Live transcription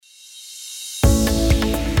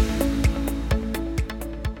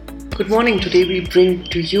Good morning. Today we bring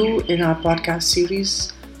to you in our podcast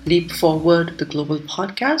series Leap Forward, the Global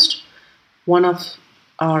Podcast, one of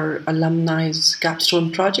our alumni's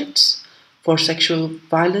capstone projects for sexual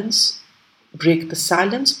violence, Break the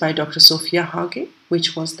Silence by Dr. Sophia Hage,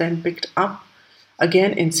 which was then picked up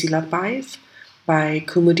again in Sila 5 by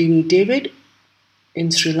Kumudini David in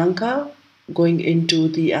Sri Lanka, going into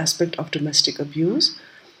the aspect of domestic abuse.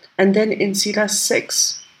 And then in Sila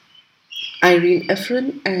 6, Irene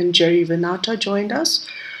Efren and Jerry Venata joined us,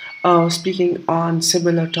 speaking on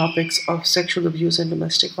similar topics of sexual abuse and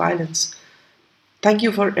domestic violence. Thank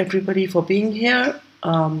you for everybody for being here.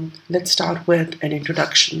 Let's start with an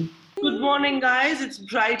introduction. Good morning, guys. It's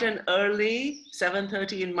bright and early,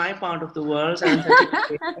 7:30 in my part of the world.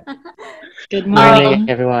 7:30. Good morning,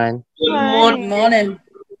 everyone. Good morning.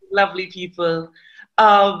 Lovely people.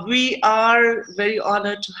 We are very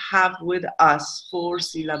honored to have with us 4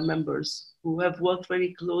 SELA members who have worked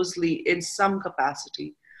very closely in some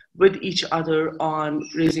capacity with each other on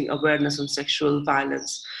raising awareness on sexual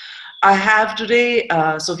violence. I have today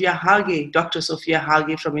Sophia Hage, Dr. Sophia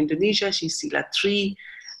Hage from Indonesia. She's SELA 3.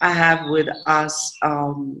 I have with us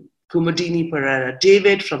Kumudini Pereira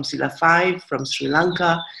David from SELA 5 from Sri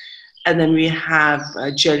Lanka. And then we have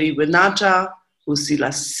Jerry Venata, who's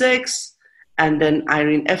SELA 6. And then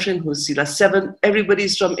Irene Efren, who's SELA 7.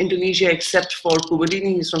 Everybody's from Indonesia except for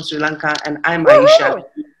Kumudini, who's from Sri Lanka. And I'm Aisha,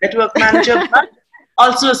 network manager, but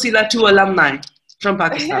also a SELA 2 alumni from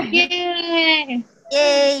Pakistan. Yay!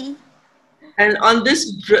 Yay! And on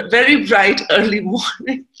this very bright early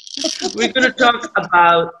morning, we're going to talk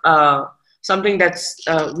about something that's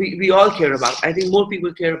we all care about. I think more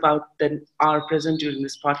people care about than are present during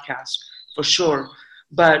this podcast, for sure.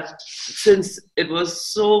 But since it was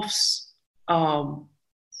so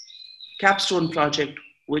capstone project,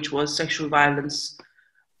 which was sexual violence,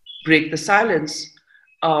 Break the Silence,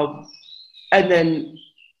 and then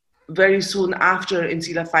very soon after in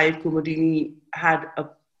SELA 5, Kumudini had a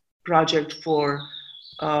project for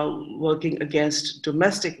working against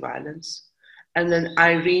domestic violence. And then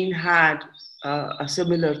Irene had a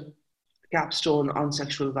similar capstone on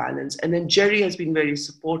sexual violence. And then Jerry has been very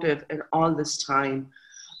supportive in all this time,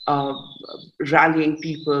 rallying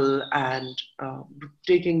people and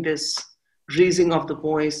taking this raising of the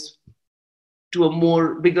voice to a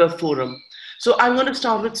more bigger forum. So I'm going to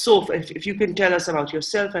start with Soph, if you can tell us about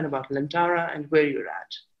yourself and about Lantara and where you're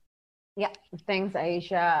at. Yeah, thanks,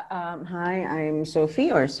 Aisha. Hi, I'm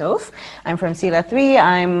Sophie or Soph. I'm from SELA 3.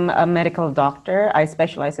 I'm a medical doctor. I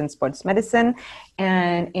specialize in sports medicine.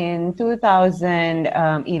 And in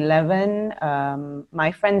 2011,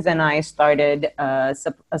 my friends and I started a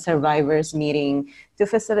survivors meeting to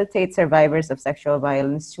facilitate survivors of sexual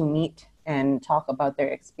violence to meet and talk about their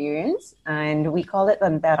experience. And we call it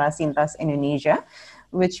Lantara Sintas Indonesia,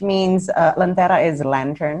 which means Lantara is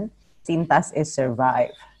lantern, Sintas is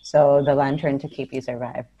survive. So the lantern to keep you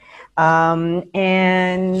survive.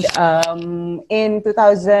 In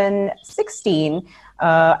 2016,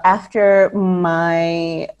 after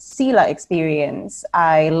my SELA experience,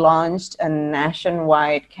 I launched a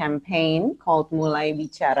nationwide campaign called Mulai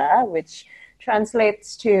Bicara, which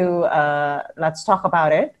translates to let's talk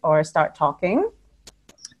about it or start talking.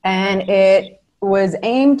 And it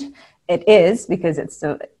is, because it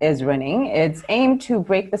still is running, it's aimed to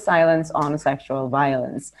break the silence on sexual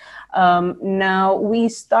violence. Now, we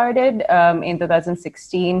started in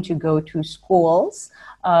 2016 to go to schools.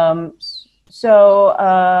 So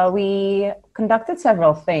we conducted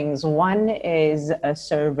several things. One is a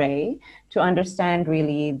survey to understand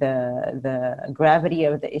really the gravity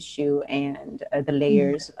of the issue and the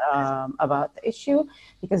layers about the issue,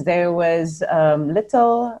 because there was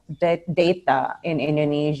little data in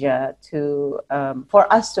Indonesia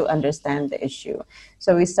for us to understand the issue.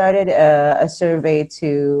 So we started a survey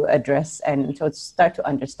to address and to start to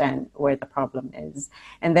understand where the problem is.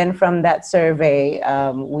 And then from that survey,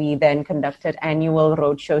 we then conducted annual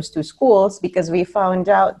roadshows to schools, because we found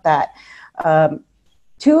out that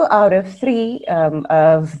 2 out of 3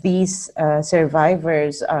 of these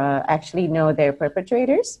survivors actually know their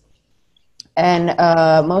perpetrators. And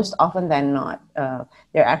most often than not,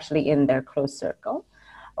 they're actually in their close circle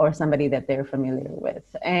or somebody that they're familiar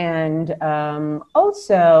with. And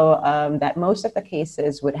also that most of the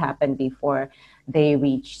cases would happen before they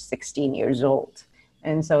reach 16 years old.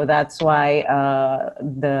 And so that's why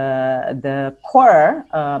the core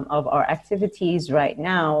of our activities right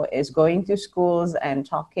now is going to schools and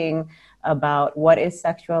talking about what is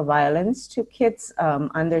sexual violence to kids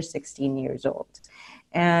under 16 years old.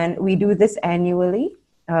 And we do this annually.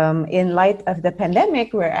 In light of the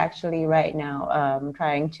pandemic, we're actually right now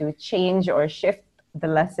trying to change or shift the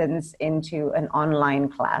lessons into an online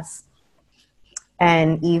class,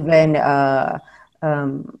 and even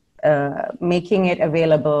making it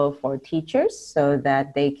available for teachers so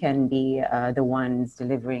that they can be the ones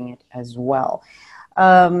delivering it as well.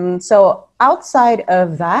 So outside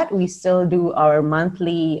of that, we still do our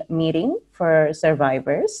monthly meeting for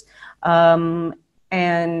survivors. And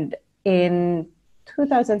in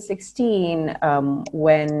 2016,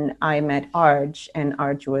 when I met Arj, and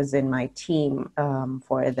Arj was in my team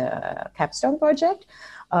for the capstone project,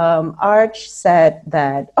 Arch said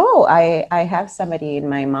that, oh, I have somebody in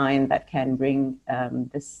my mind that can bring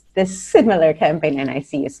this similar campaign, and I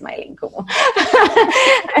see you smiling, Kumu.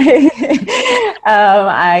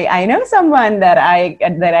 I know someone that I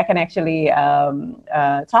can actually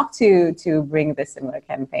talk to bring this similar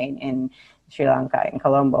campaign in Sri Lanka, in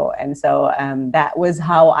Colombo. And so that was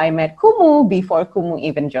how I met Kumu before Kumu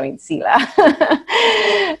even joined Sila.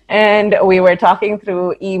 And we were talking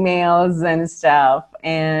through emails and stuff.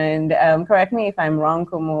 And correct me if I'm wrong,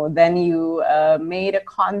 Kumu, then you made a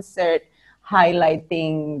concert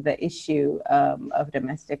highlighting the issue of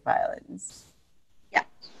domestic violence. Yeah,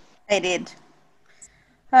 I did.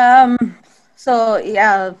 So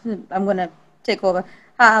yeah, I'm going to take over.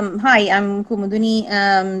 Hi, I'm Kumuduni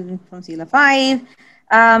from Sila 5.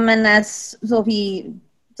 And as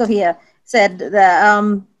Sophia said,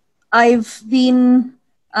 that I have been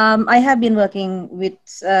working with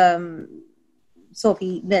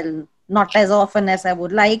Sophie, well, not as often as I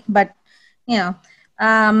would like, but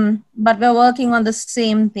but we're working on the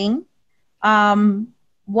same thing.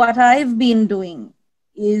 What I've been doing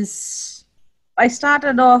is I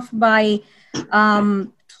started off by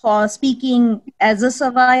speaking as a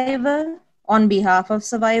survivor on behalf of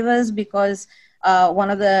survivors, because one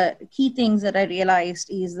of the key things that I realized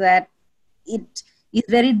is that it is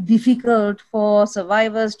very difficult for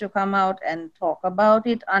survivors to come out and talk about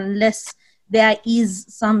it unless there is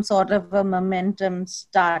some sort of a momentum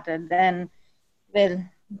started. And well,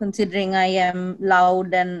 considering I am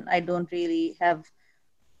loud and I don't really have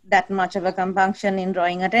that much of a compunction in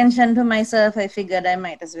drawing attention to myself, I figured I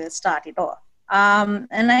might as well start it off.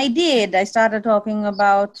 And I did. I started talking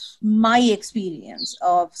about my experience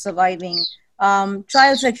of surviving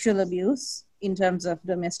child sexual abuse in terms of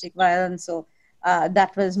domestic violence. So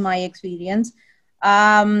that was my experience.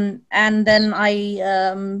 And then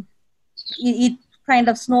it kind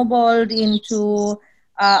of snowballed into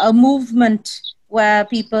a movement where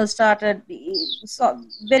people started,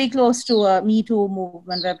 very close to a Me Too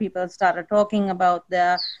movement, where people started talking about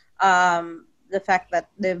the fact that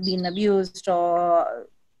they've been abused, or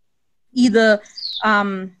either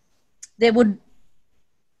they would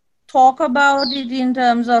talk about it in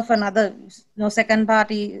terms of another second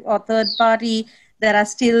party or third party. There are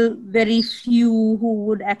still very few who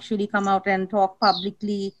would actually come out and talk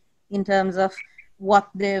publicly in terms of what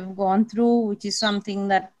they've gone through, which is something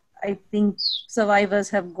that I think survivors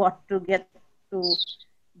have got to get to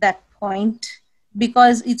that point,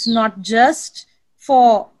 because it's not just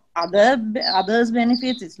for others'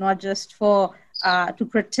 benefits. It's not just for to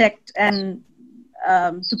protect and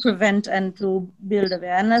to prevent and to build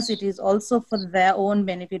awareness. It is also for their own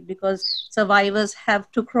benefit, because survivors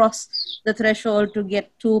have to cross the threshold to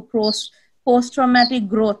get to post-traumatic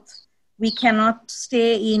growth. We cannot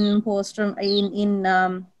stay in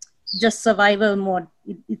just survival mode.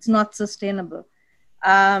 It's not sustainable.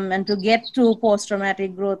 And to get to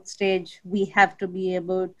post-traumatic growth stage, we have to be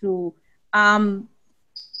able to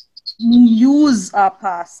use our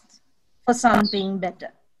past for something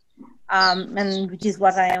better, and which is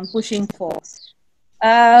what I am pushing for.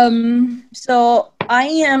 So I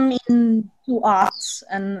am into arts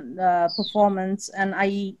and performance, and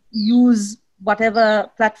I use whatever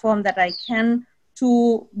platform that I can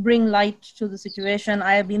to bring light to the situation.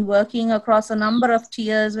 I have been working across a number of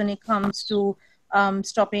tiers when it comes to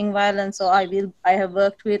stopping violence. So I have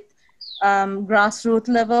worked with grassroots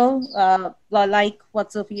level, like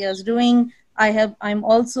what Sophia is doing. I'm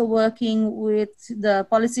also working with the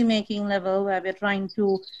policy making level, where we're trying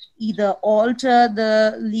to either alter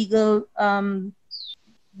the legal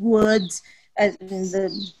words, as in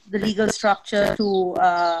the legal structure, to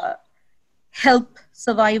help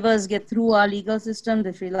survivors get through our legal system.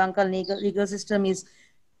 The Sri Lankan legal system is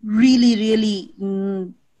really, really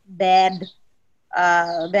badly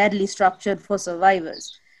structured for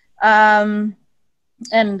survivors and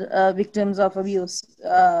victims of abuse.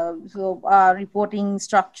 So our reporting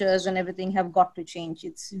structures and everything have got to change.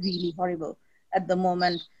 It's really horrible at the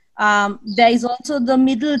moment. There is also the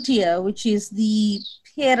middle tier, which is the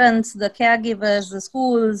parents, the caregivers, the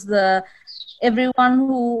schools, everyone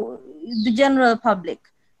the general public.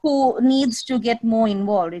 who needs to get more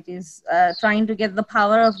involved. It is trying to get the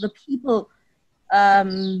power of the people,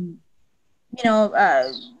 to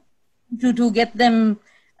get them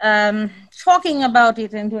talking about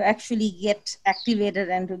it and to actually get activated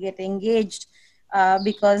and to get engaged,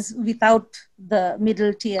 because without the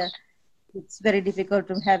middle tier, it's very difficult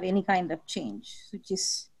to have any kind of change, which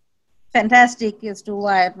is fantastic as to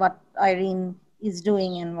what Irene is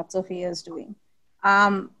doing and what Sophia is doing.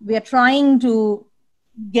 We are trying to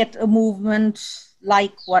get a movement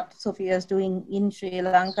like what Sophia is doing in Sri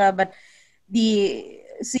Lanka, but the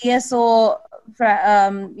CSO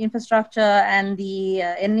infrastructure and the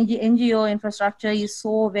NGO infrastructure is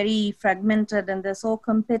so very fragmented, and they're so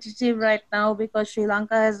competitive right now because Sri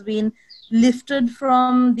Lanka has been lifted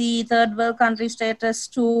from the third world country status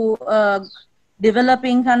to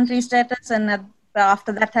developing country status, and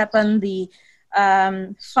after that happened, the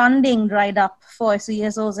funding dried up for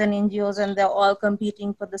CSOs and NGOs, and they're all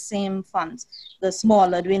competing for the same funds, the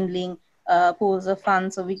smaller dwindling pools of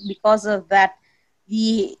funds. So because of that,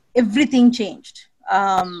 everything changed.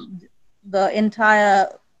 The entire,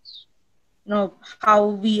 how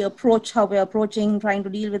we're approaching, trying to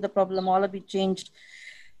deal with the problem, all of it changed.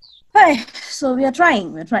 Hi. So we're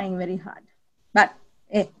trying very hard. But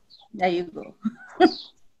hey, there you go.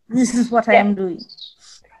 This is what I am doing.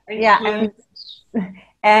 Yeah.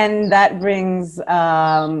 And that brings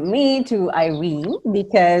me to Irene,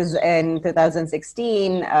 because in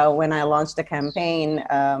 2016, when I launched the campaign,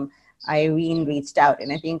 Irene reached out,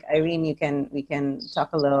 and I think Irene, we can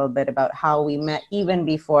talk a little bit about how we met even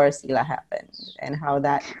before Sila happened, and how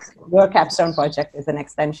that your capstone project is an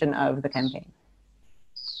extension of the campaign.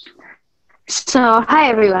 So, hi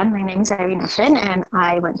everyone, my name is Irene Uffin, and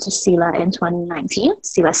I went to Sila in 2019,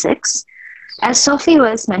 Sila 6. As Sophie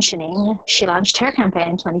was mentioning, she launched her campaign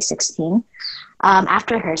in 2016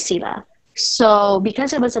 after her Sila. So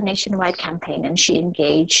because it was a nationwide campaign and she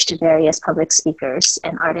engaged various public speakers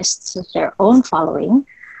and artists with their own following,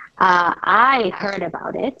 I heard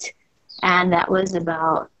about it, and that was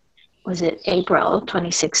April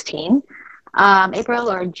 2016?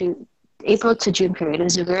 April to June period. It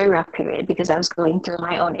was a very rough period because I was going through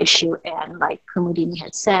my own issue, and like Kumudini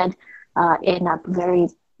had said, in a very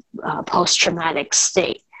post-traumatic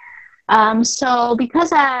state. So because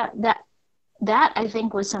that I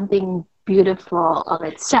think was something beautiful of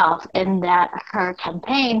itself, in that her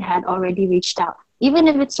campaign had already reached out. Even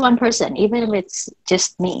if it's one person, even if it's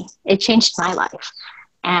just me, it changed my life.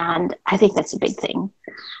 And I think that's a big thing.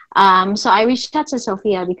 So I reached out to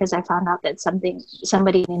Sophia because I found out that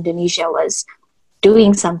somebody in Indonesia was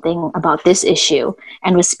doing something about this issue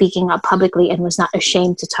and was speaking up publicly and was not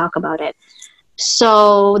ashamed to talk about it.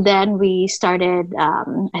 So then we started,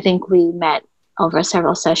 I think we met over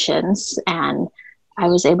several sessions, and I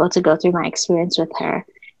was able to go through my experience with her.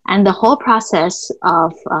 And the whole process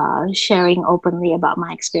of sharing openly about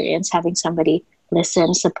my experience, having somebody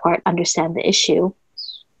listen, support, understand the issue,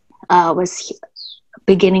 was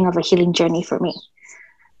beginning of a healing journey for me.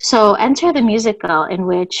 So enter the musical, in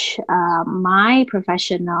which my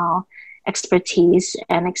professional expertise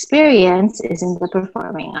and experience is in the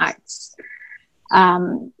performing arts.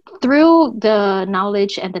 Through the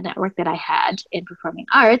knowledge and the network that I had in performing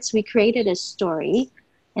arts, we created a story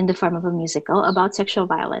in the form of a musical about sexual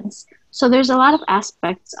violence. So there's a lot of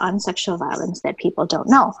aspects on sexual violence that people don't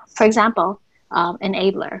know. For example,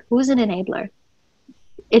 enabler. Who's an enabler?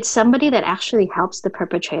 It's somebody that actually helps the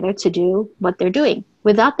perpetrator to do what they're doing.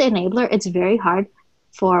 Without the enabler, it's very hard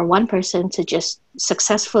for one person to just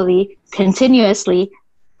successfully, continuously,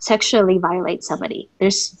 sexually violate somebody.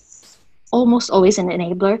 There's almost always an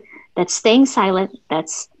enabler that's staying silent,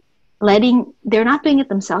 that's they're not doing it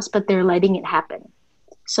themselves, but they're letting it happen.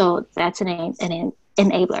 So that's an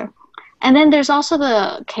enabler. And then there's also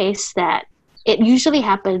the case that it usually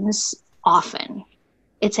happens often.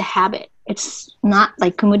 It's a habit. It's not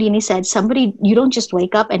like Kumudini said, you don't just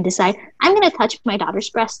wake up and decide, I'm going to touch my daughter's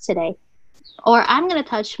breast today, or I'm going to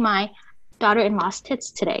touch my daughter-in-law's tits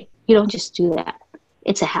today. You don't just do that.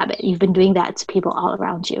 It's a habit. You've been doing that to people all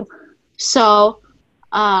around you. So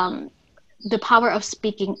the power of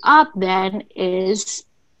speaking up then is,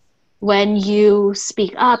 when you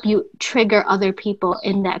speak up, you trigger other people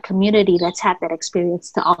in that community that's had that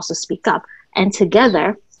experience to also speak up. And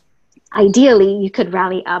together, ideally, you could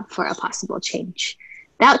rally up for a possible change.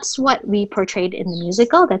 That's what we portrayed in the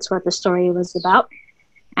musical. That's what the story was about.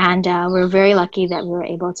 And we're very lucky that we were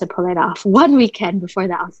able to pull it off one weekend before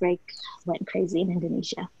the outbreak went crazy in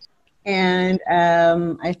Indonesia. And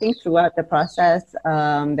I think throughout the process,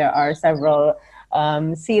 there are several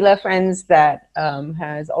Sila Friends that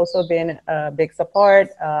has also been a big support.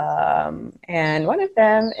 And one of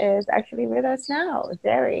them is actually with us now,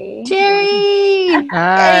 Jerry. Jerry!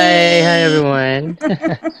 Hi everyone.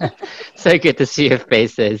 So good to see your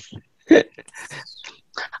faces.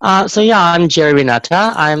 So yeah, I'm Jerry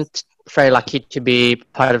Renata. I'm very lucky to be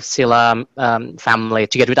part of Sila family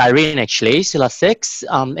together with Irene actually, Sila 6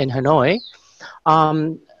 in Hanoi.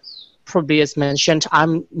 Probably as mentioned,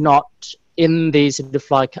 I'm not in the sort of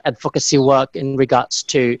like advocacy work in regards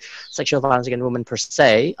to sexual violence against women per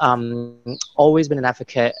se. Always been an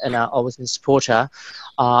advocate and always been a supporter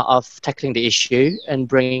of tackling the issue and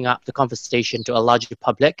bringing up the conversation to a larger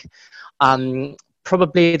public.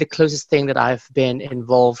 Probably the closest thing that I've been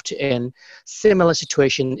involved in similar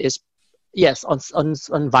situation is, yes,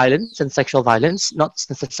 on violence and sexual violence, not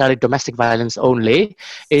necessarily domestic violence only,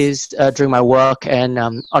 is during my work and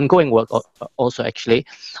ongoing work also actually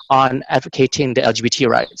on advocating the LGBT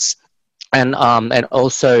rights and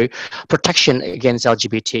also protection against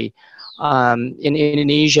LGBT. In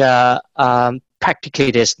Indonesia, practically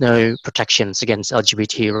there's no protections against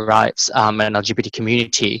LGBT rights and LGBT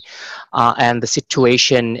community, and the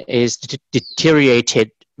situation is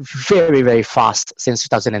deteriorated very, very fast since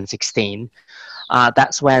 2016.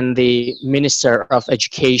 That's when the Minister of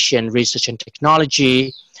Education, Research and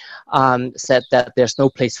Technology said that there's no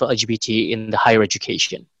place for LGBT in the higher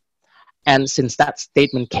education. And since that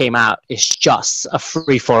statement came out, it's just a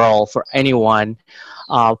free-for-all for anyone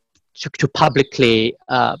to publicly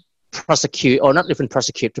prosecute, or not even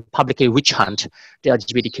prosecute, to publicly witch hunt the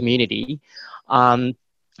LGBT community.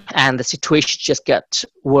 And the situation just got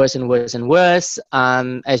worse and worse and worse.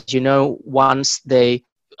 As you know, once they,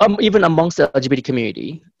 even amongst the LGBT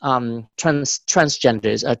community,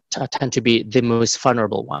 transgenders tend to be the most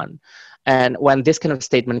vulnerable one. And when this kind of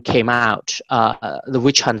statement came out, the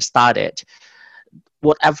witch hunt started.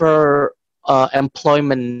 Whatever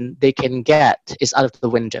employment they can get is out of the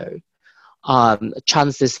window.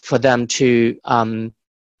 Chances for them to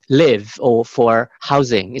live or for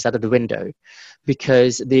housing is out of the window,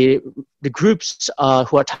 because the groups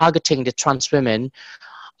who are targeting the trans women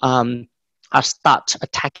are start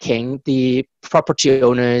attacking the property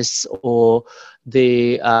owners or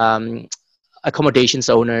the accommodations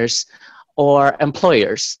owners or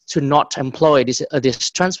employers to not employ this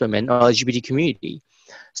trans women or LGBT community.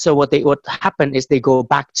 So what happen is they go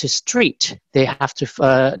back to street. They have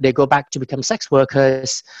to they go back to become sex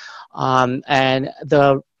workers, and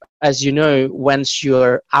as you know, once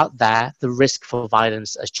you're out there, the risk for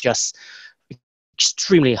violence is just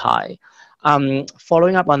extremely high.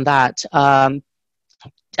 Following up on that,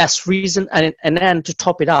 as reason, and then to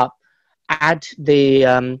top it up, add the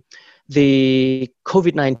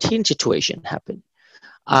COVID-19 situation happened.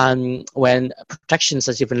 When protections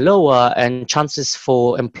is even lower and chances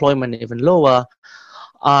for employment even lower.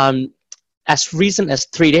 As recent as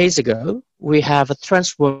 3 days ago, we have a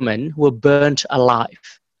trans woman who were burnt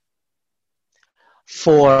alive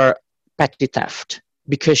for petty theft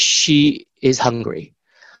because she is hungry.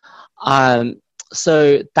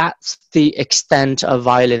 So that's the extent of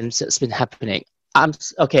violence that's been happening.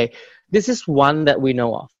 Okay, this is one that we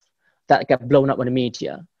know of that got blown up on the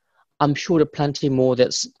media. I'm sure there are plenty more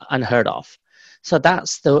that's unheard of. So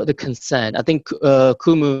that's the concern. I think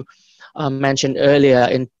Kumu mentioned earlier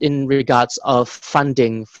in regards of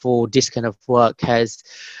funding for this kind of work has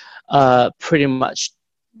pretty much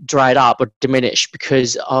dried up or diminished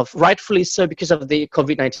because of, rightfully so, because of the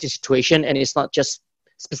COVID-19 situation. And it's not just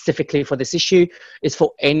specifically for this issue, it's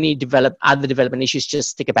for any other development issues,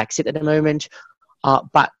 just take a back seat at the moment.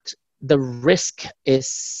 But the risk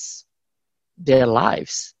is their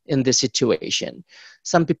lives in this situation.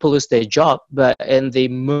 Some people lose their job, but in the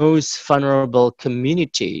most vulnerable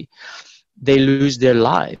community, they lose their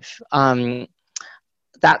life.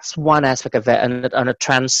 That's one aspect of it, and on a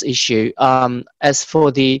trans issue. As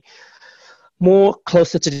for the more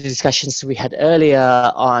closer to the discussions we had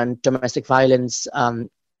earlier on domestic violence,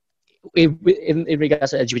 in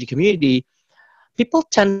regards to the LGBT community, people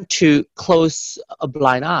tend to close a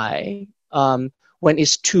blind eye when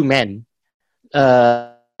it's two men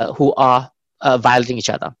who are violating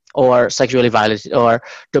each other, or sexually violent, or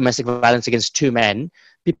domestic violence against two men.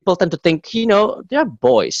 People tend to think, they're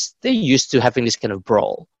boys. They're used to having this kind of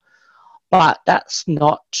brawl. But that's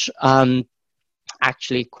not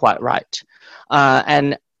actually quite right.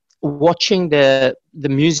 And watching the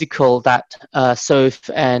musical that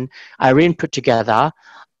Soph and Irene put together,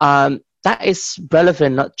 that is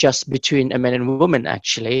relevant not just between a man and woman,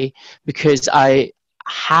 actually, because I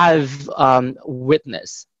have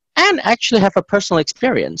witnessed and actually have a personal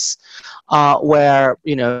experience where,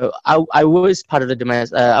 you know, I was part of the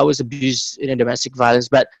domestic, I was abused in a domestic violence,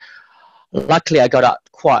 but luckily I got out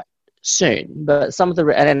quite soon. But some of the,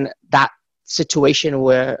 and then that situation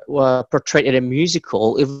were portrayed in a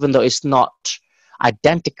musical, even though it's not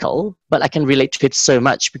identical, but I can relate to it so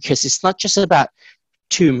much because it's not just about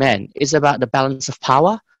two men, it's about the balance of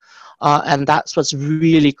power. And that's what's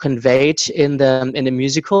really conveyed in the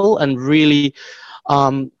musical, and really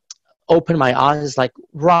opened my eyes. Like,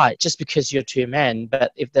 right, just because you're two men,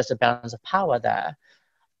 but if there's a balance of power there,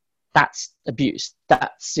 that's abuse.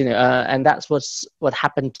 That's, you know, and that's what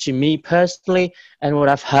happened to me personally, and what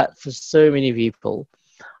I've heard for so many people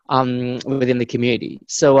within the community.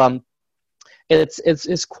 So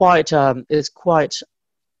it's quite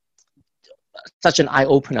such an eye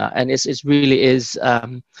opener, and it really is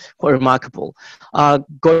quite remarkable.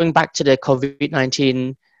 Going back to the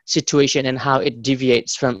COVID-19 situation and how it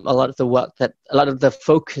deviates from a lot of the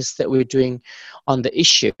focus that we're doing on the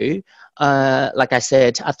issue. Like I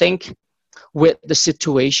said, I think with the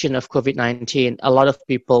situation of COVID-19, a lot of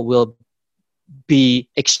people will be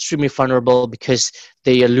extremely vulnerable because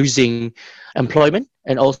they are losing employment,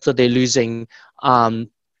 and also they're losing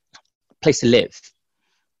place to live.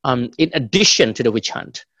 In addition to the witch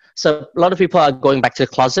hunt. So a lot of people are going back to the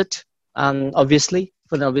closet, obviously,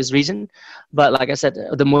 for an obvious reason. But like I said,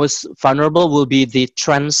 the most vulnerable will be the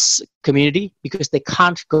trans community, because they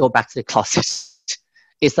can't go back to the closet.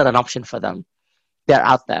 It's not an option for them. They're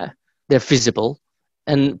out there, they're visible,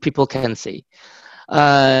 and people can see.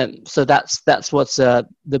 So that's what's the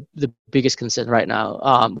biggest concern right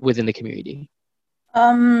now within the community.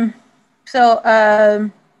 Sorry,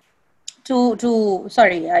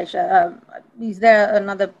 Aisha, is there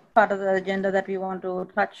another part of the agenda that we want to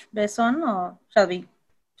touch base on, or shall we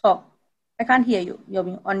talk? I can't hear you.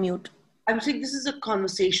 You're on mute. I'm saying this is a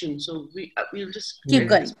conversation, so we'll just keep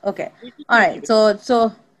going. Okay. All right. So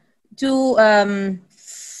to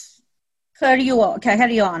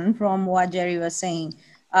carry on from what Jerry was saying.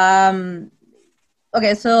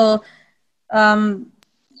 Okay. So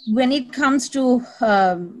when it comes to,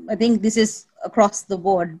 I think this is across the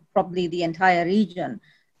board, probably the entire region,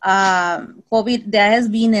 COVID, there has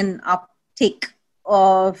been an uptick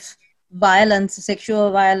of violence,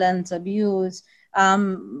 sexual violence, abuse,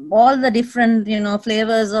 all the different,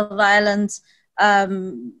 flavors of violence,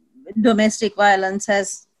 domestic violence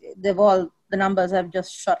the numbers have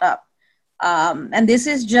just shot up. And this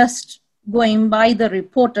is just going by the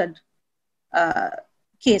reported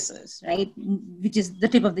cases, right? Which is the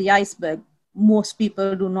tip of the iceberg. Most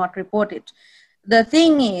people do not report it. The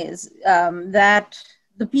thing is that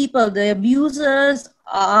the abusers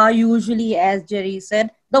are usually, as Jerry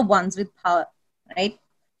said, the ones with power, right?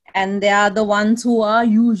 And they are the ones who are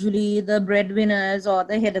usually the breadwinners or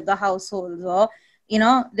the head of the households, or,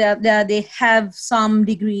 they have some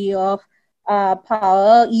degree of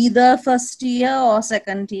power, either first tier or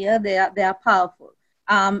second tier. They are powerful.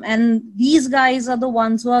 And these guys are the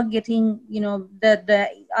ones who are getting, the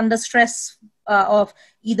under stress of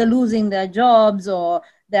either losing their jobs, or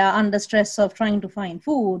they're under stress of trying to find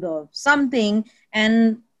food or something.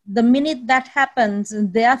 And the minute that happens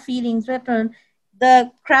and they are feeling threatened,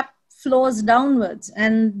 the crap flows downwards,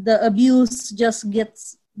 and the abuse just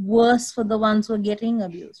gets worse for the ones who are getting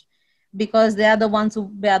abused, because they are the ones who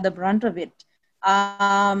bear the brunt of it.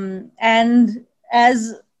 And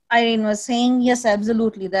as Irene was saying, yes,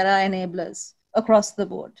 absolutely, there are enablers across the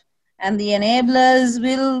board. And the enablers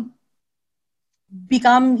will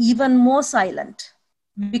become even more silent,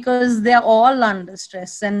 because they're all under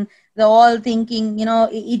stress, and they're all thinking,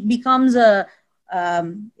 it becomes a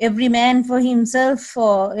every man for himself,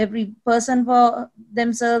 or every person for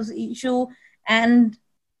themselves issue, and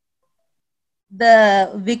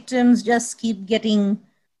the victims just keep getting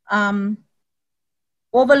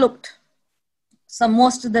overlooked, so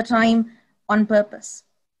most of the time on purpose.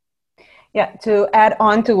 Yeah, to add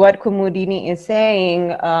on to what Kumudini is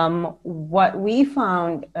saying, what we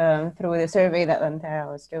found through the survey that Lantera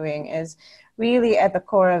was doing is really at the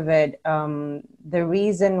core of it, the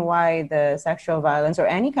reason why the sexual violence or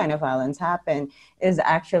any kind of violence happen is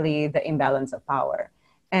actually the imbalance of power.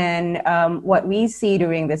 And what we see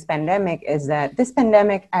during this pandemic is that this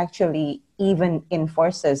pandemic actually even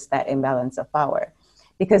enforces that imbalance of power.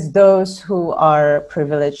 Because those who are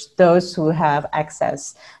privileged, those who have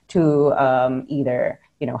access to either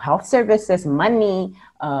health services, money,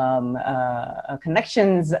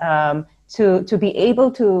 connections, to be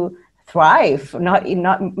able to thrive,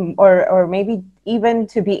 or maybe even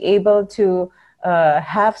to be able to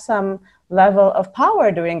have some level of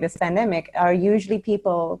power during this pandemic, are usually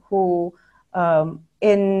people who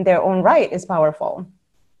in their own right is powerful.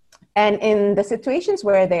 And in the situations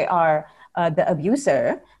where they are the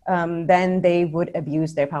abuser, then they would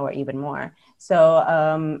abuse their power even more.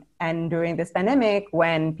 So, and during this pandemic,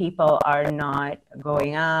 when people are not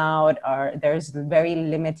going out, or there's very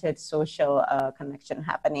limited social connection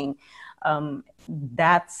happening,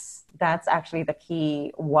 that's actually the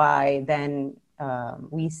key why then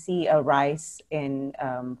we see a rise in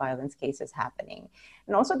violence cases happening.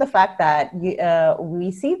 And also the fact that we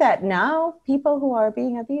see that now people who are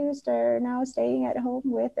being abused are now staying at home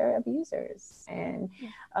with their abusers. And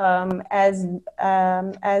as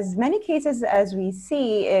many cases as we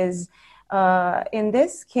see is, in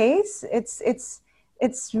this case, it's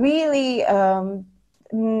really,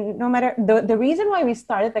 no matter, the reason why we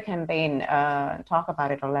started the campaign, Talk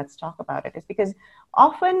About It, or Let's Talk About It, is because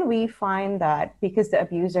often we find that because the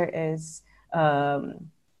abuser is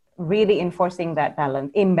really enforcing that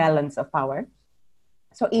imbalance of power.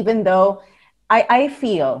 So even though I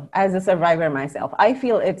feel, as a survivor myself, I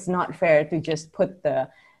feel it's not fair to just put the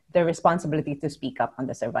responsibility to speak up on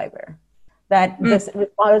the survivor. That this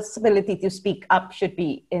responsibility to speak up should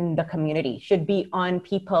be in the community, should be on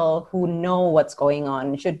people who know what's going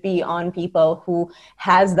on, should be on people who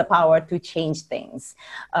has the power to change things.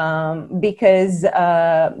 Because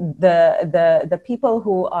the people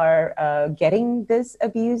who are getting this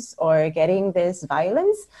abuse or getting this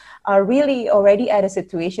violence are really already at a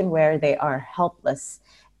situation where they are helpless.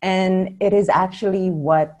 And it is actually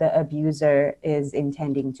what the abuser is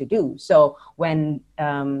intending to do. So when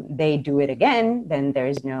they do it again, then there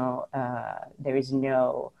is no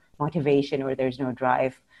motivation, or there's no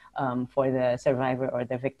drive for the survivor or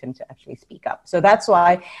the victim to actually speak up. So that's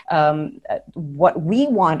why what we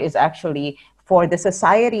want is actually for the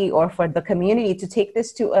society or for the community to take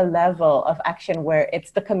this to a level of action where it's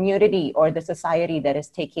the community or the society that is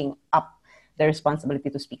taking up the responsibility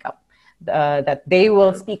to speak up. That they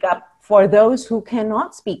will speak up for those who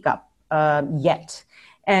cannot speak up yet.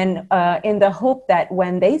 And in the hope that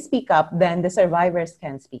when they speak up, then the survivors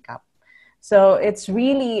can speak up. So it's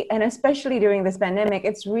really, and especially during this pandemic,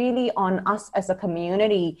 it's really on us as a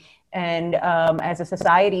community and as a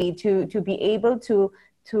society to be able to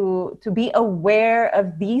be aware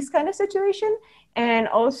of these kind of situation. And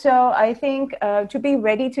also, I think, to be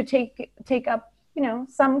ready to take up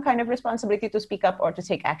some kind of responsibility to speak up or to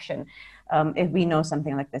take action if we know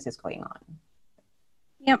something like this is going on.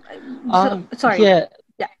 Yep. Sorry. Yeah.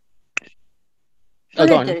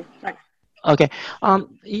 Go on. ahead. Okay.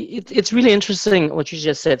 It's really interesting what you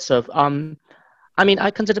just said. So, I mean,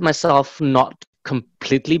 I consider myself not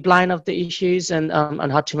completely blind of the issues and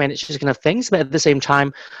how to manage these kind of things, but at the same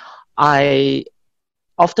time,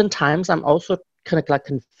 oftentimes I'm also kind of like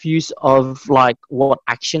confused of like what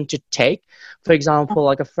action to take. For example,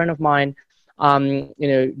 like a friend of mine,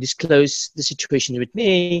 disclosed the situation with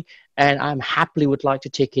me, and I'm happily would like to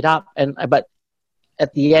take it up, but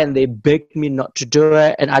at the end they beg me not to do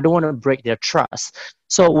it, and I don't want to break their trust.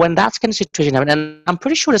 So when that kind of situation happens, and I'm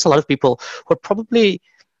pretty sure there's a lot of people who are probably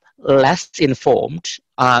less informed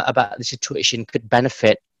about the situation could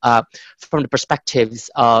benefit from the perspectives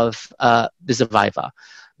of the survivor.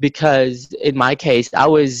 Because in my case,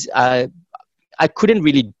 I couldn't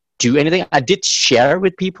really do anything. I did share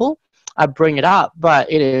with people, I bring it up, but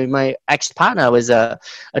my ex-partner was a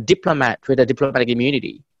diplomat with a diplomatic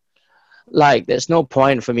immunity. Like, there's no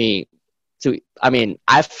point for me to. I mean,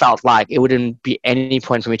 I felt like it wouldn't be any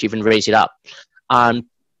point for me to even raise it up.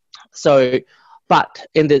 But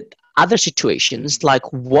in the other situations,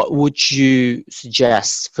 like what would you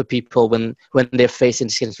suggest for people when they're facing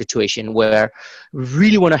this kind of situation where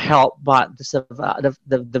really want to help, but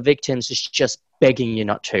the victims is just begging you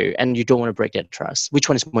not to, and you don't want to break their trust? Which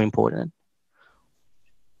one is more important?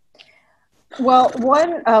 Well,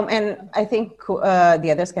 one, and I think the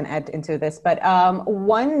others can add into this, but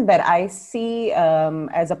one that I see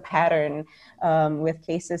as a pattern with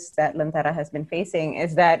cases that Lantara has been facing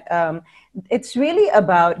is that it's really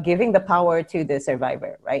about giving the power to the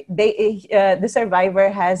survivor, right? The survivor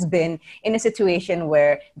has been in a situation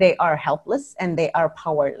where they are helpless and they are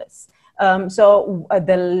powerless. So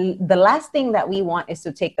the last thing that we want is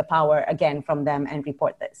to take the power again from them and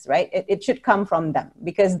report this, right? It should come from them,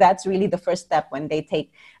 because that's really the first step when they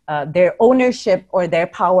take their ownership or their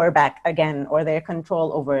power back again, or their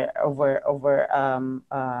control over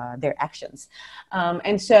their actions.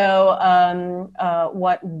 And so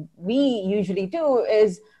what we usually do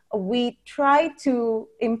is we try to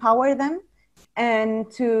empower them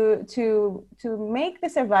and to make the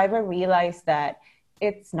survivor realize that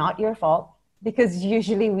it's not your fault, because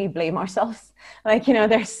usually we blame ourselves. Like,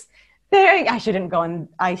 there's I shouldn't go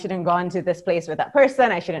into this place with that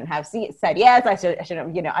person. I shouldn't have said yes. I should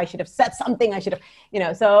have, I should have said something. I should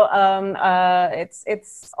have, so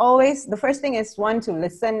it's always, the first thing is, one, to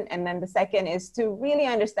listen. And then the second is to really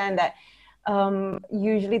understand that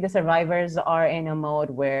usually the survivors are in a mode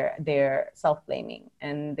where they're self-blaming,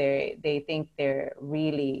 and they think they're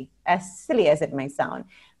really, as silly as it may sound,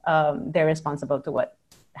 they're responsible to what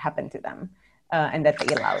happened to them, and that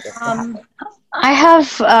they allowed it to happen. I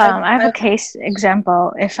have a case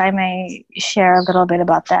example, if I may share a little bit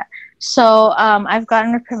about that. So I've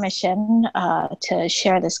gotten permission to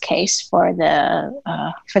share this case for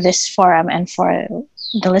this forum and for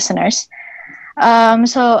the listeners.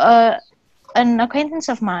 An acquaintance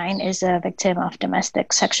of mine is a victim of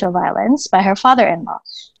domestic sexual violence by her father-in-law.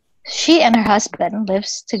 She and her husband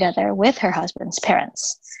lives together with her husband's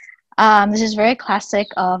parents. This is very classic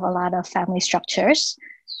of a lot of family structures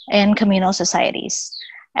in communal societies.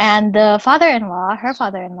 And her father-in-law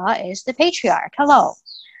is the patriarch. Hello.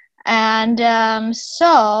 And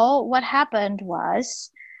so what happened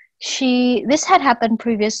was, this had happened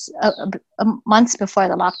months before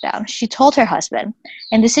the lockdown. She told her husband,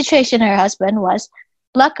 and the situation, her husband was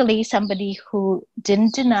luckily somebody who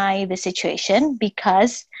didn't deny the situation,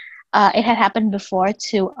 because it had happened before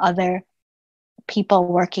to other people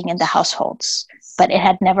working in the households, but it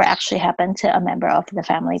had never actually happened to a member of the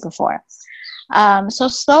family before. So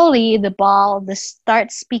slowly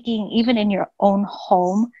start speaking, even in your own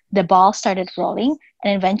home, the ball started rolling,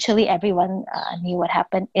 and eventually everyone knew what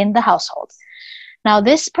happened in the household. Now,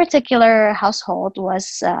 this particular household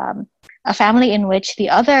was a family in which the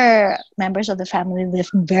other members of the family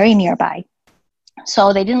lived very nearby.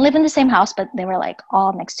 So they didn't live in the same house, but they were like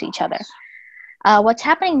all next to each other. What's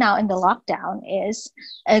happening now in the lockdown is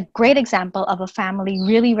a great example of a family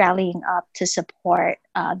really rallying up to support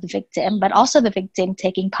the victim, but also the victim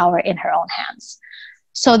taking power in her own hands.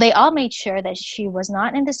 So they all made sure that she was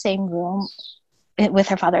not in the same room with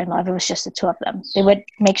her father-in-law. If it was just the two of them, they would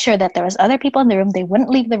make sure that there was other people in the room. They wouldn't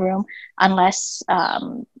leave the room unless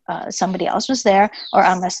somebody else was there, or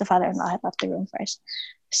unless the father-in-law had left the room first.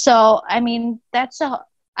 So, I mean,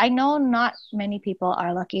 I know not many people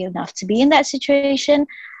are lucky enough to be in that situation,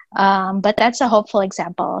 but that's a hopeful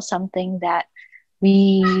example, something that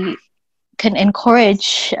we can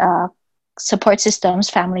encourage support systems,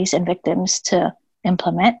 families, and victims to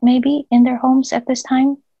implement maybe in their homes at this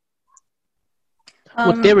time.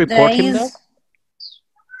 Would they report him though?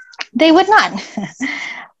 They would not.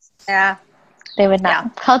 Yeah. They would not.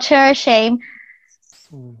 Yeah. Culture, shame,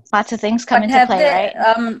 lots of things come into play,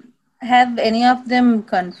 right? Have any of them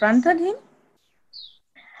confronted him?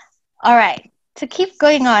 All right. To keep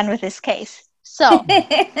going on with this case. So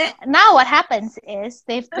now what happens is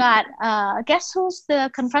they've got, guess who's the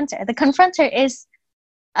confronter? The confronter is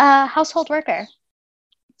a household worker.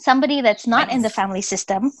 Somebody that's not in the family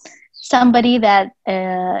system. Somebody that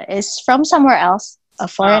is from somewhere else, a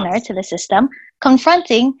foreigner to the system,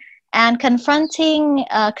 confronting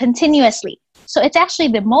continuously. So it's actually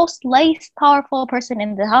the most least powerful person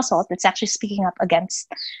in the household that's actually speaking up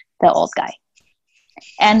against the old guy.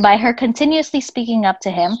 And by her continuously speaking up to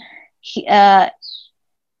him,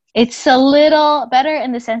 it's a little better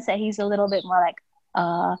in the sense that he's a little bit more like,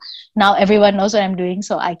 now everyone knows what I'm doing,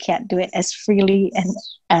 so I can't do it as freely and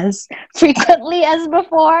as frequently as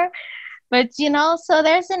before. But, so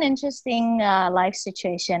there's an interesting life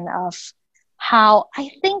situation of how I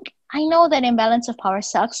know that imbalance of power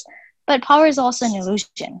sucks, but power is also an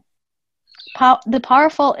illusion. The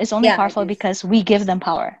powerful is only powerful because we give them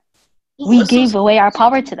power. We gave away our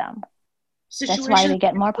power to them. That's why they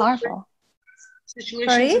get more powerful.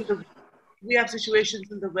 We have situations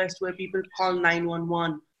in the West where people call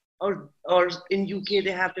 911, or in UK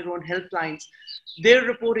they have their own helplines. They're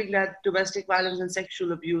reporting that domestic violence and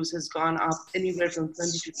sexual abuse has gone up anywhere from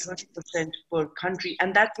 20 to 30% per country,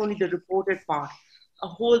 and that's only the reported part. A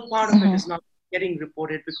whole part of it is not getting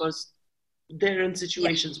reported because they're in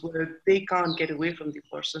situations where they can't get away from the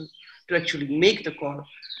person to actually make the call.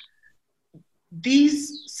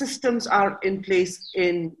 These systems are in place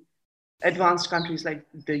in advanced countries like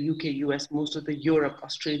the UK, US, most of the Europe,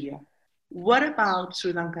 Australia. What about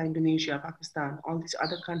Sri Lanka, Indonesia, Pakistan, all these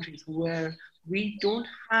other countries where we don't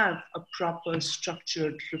have a proper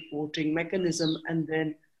structured reporting mechanism and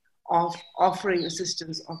then offering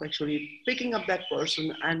assistance of actually picking up that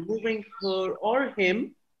person and moving her or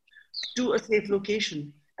him to a safe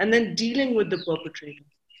location and then dealing with the perpetrator?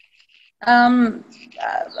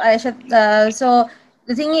 So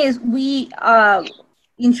the thing is, we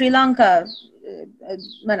in Sri Lanka,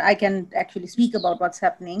 when I can actually speak about what's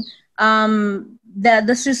happening,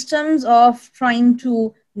 the systems of trying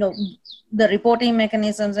to the reporting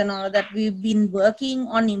mechanisms and all that, we've been working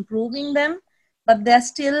on improving them, but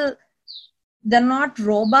they're not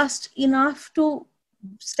robust enough to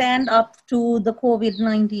stand up to the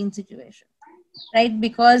COVID-19 situation, right?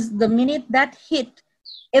 Because the minute that hit,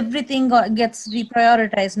 everything gets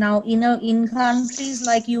reprioritized. Now, in countries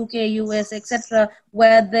like UK, US, etc.,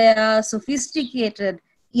 where they are sophisticated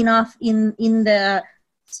enough in the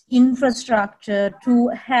infrastructure to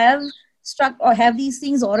have these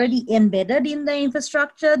things already embedded in the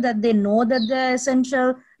infrastructure, that they know that they're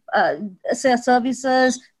essential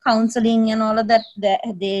services, counseling and all of that,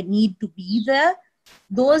 they need to be there.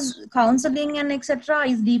 Those counseling and etc.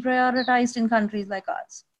 is deprioritized in countries like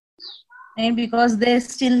ours, and because they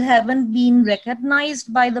still haven't been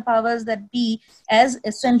recognized by the powers that be as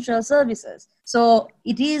essential services. So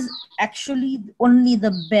it is actually only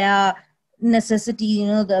the bare necessity,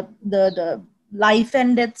 the life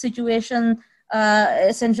and death situation,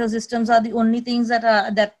 essential systems are the only things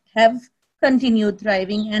that have continued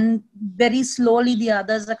thriving, and very slowly the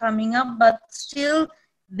others are coming up. But still,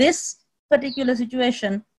 this particular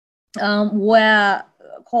situation, where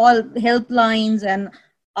call helplines and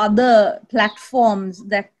other platforms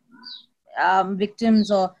that victims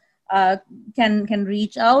or can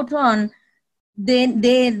reach out on,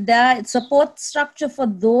 the support structure for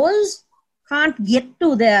those can't get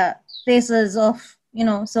to their places of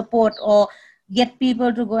support or get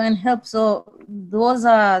people to go and help. So those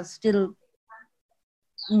are still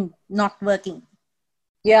not working.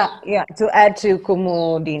 Yeah. To add to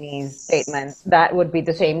Kumudini's statement, that would be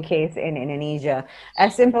the same case in Indonesia.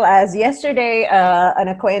 As simple as yesterday, an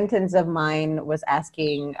acquaintance of mine was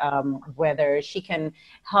asking whether she can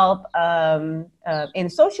help in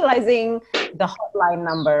socializing the hotline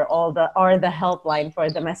number or the helpline for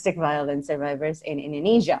domestic violence survivors in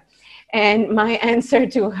Indonesia. And my answer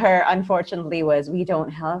to her, unfortunately, was we don't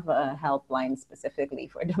have a helpline specifically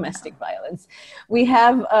for domestic violence. We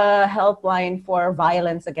have a helpline for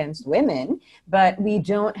violence against women, but we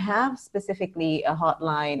don't have specifically a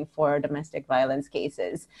hotline for domestic violence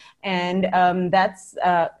cases. And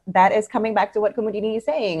that is coming back to what Kumudini is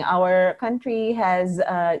saying. Our country has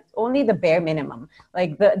only the bare minimum.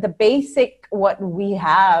 Like the basic, what we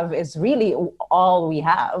have is really all we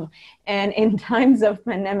have. And in times of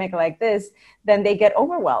pandemic like this, then they get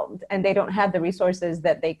overwhelmed and they don't have the resources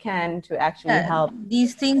that they can to actually help.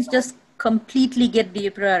 These things just completely get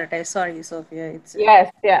deprioritized. Sorry, Sophia.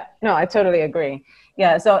 Yes, yeah. No, I totally agree.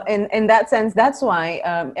 Yeah, so in that sense, that's why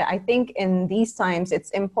I think in these times, it's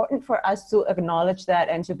important for us to acknowledge that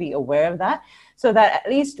and to be aware of that, so that at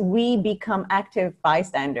least we become active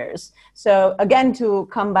bystanders. So again, to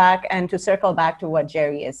come back and to circle back to what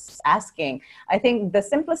Jerry is asking, I think the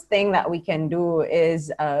simplest thing that we can do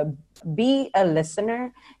is be a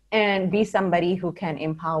listener and be somebody who can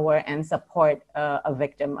empower and support a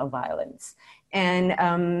victim of violence. And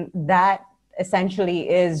that essentially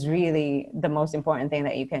is really the most important thing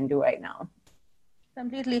that you can do right now.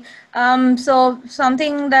 Completely. So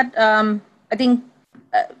something that I think,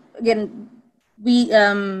 again, we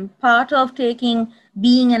part of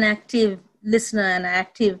being an active listener, an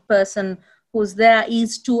active person who's there,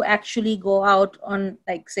 is to actually go out on,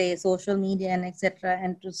 like, say, social media and etc.,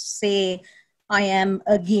 and to say, I am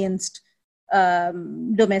against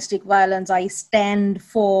domestic violence. I stand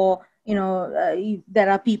for, there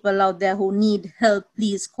are people out there who need help.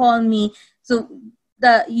 Please call me. So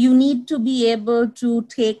you need to be able to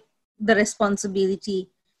take the responsibility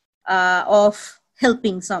of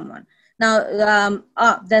helping someone. Now,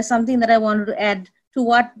 there's something that I wanted to add to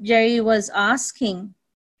what Jerry was asking.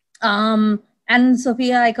 And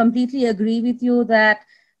Sophia, I completely agree with you that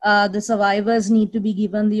the survivors need to be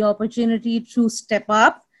given the opportunity to step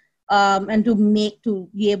up and to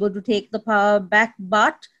be able to take the power back.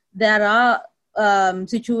 But there are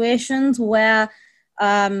situations where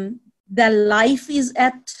their life is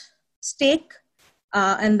at stake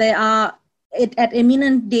and they are at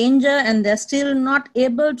imminent danger, and they're still not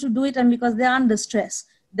able to do it. And because they're under stress,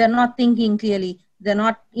 they're not thinking clearly. They're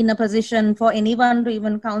not in a position for anyone to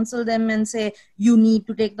even counsel them and say, you need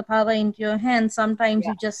to take the power into your hands. Sometimes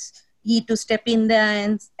you just need to step in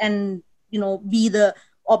there and be the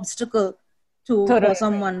obstacle for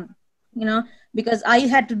someone, because I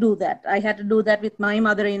had to do that. I had to do that with my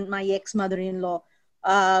ex-mother-in-law.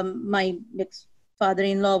 My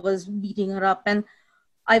ex-father-in-law was beating her up, and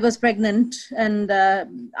I was pregnant, and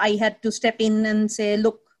I had to step in and say,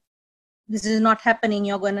 look, this is not happening.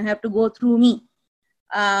 You're going to have to go through me.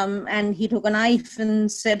 And he took a knife and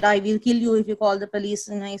said, I will kill you if you call the police.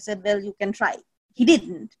 And I said, well, you can try. He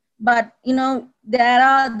didn't. But, there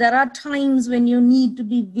are times when you need to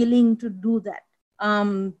be willing to do that.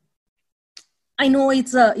 I know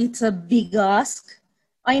it's a big ask.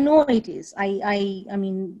 I know it is. I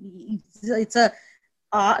mean, it's a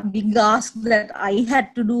big ask that I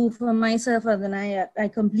had to do for myself, and then I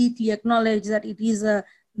completely acknowledge that it is a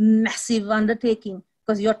massive undertaking,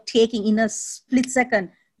 because you're taking, in a split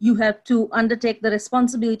second, you have to undertake the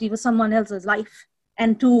responsibility for someone else's life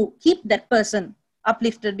and to keep that person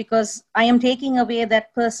uplifted, because I am taking away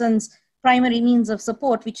that person's primary means of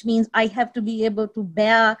support, which means I have to be able to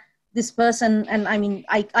bear this person. And I mean,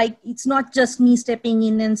 I it's not just me stepping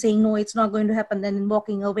in and saying, no, it's not going to happen, then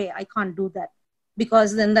walking away. I can't do that,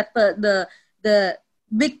 because then the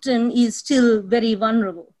victim is still very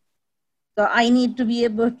vulnerable. So I need to be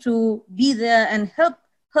able to be there and help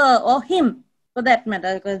her or him, for that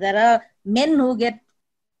matter, because there are men who get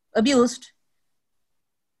abused,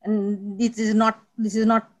 and this is not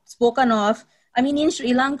spoken of. I mean, in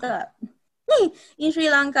Sri Lanka,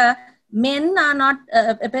 men are not,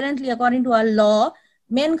 apparently according to our law,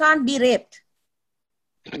 men can't be raped.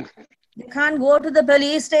 They can't go to the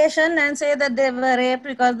police station and say that they were raped,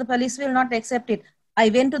 because the police will not accept it. I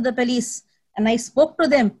went to the police and I spoke to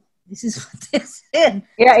them. This is what they said.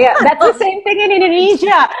 Yeah. That's the same thing in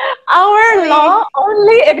Indonesia. Our law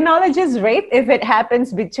only acknowledges rape if it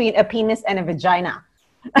happens between a penis and a vagina.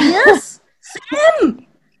 Yes, same.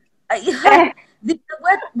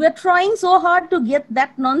 We're trying so hard to get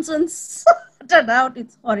that nonsense sorted out.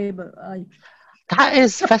 It's horrible. That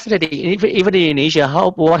is fascinating. Even in Indonesia,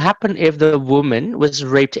 what happened if the woman was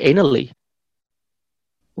raped anally?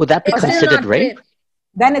 Would that be It's considered rape?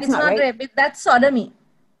 Then It's not rape. That's sodomy.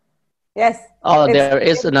 Yes. Oh, there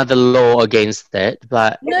is another law against it,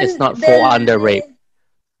 but it's not fall under rape.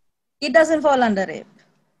 It doesn't fall under rape.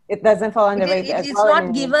 It doesn't fall under rape. It's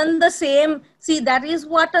not given the same. See, that is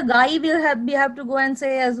what a guy will have to go and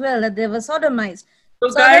say as well, that they were sodomized. So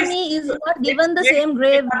Sodomy is not given the same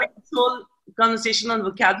grave. This whole conversation on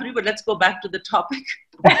vocabulary, but let's go back to the topic.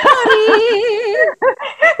 Because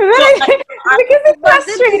it's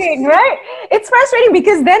frustrating, right? It's frustrating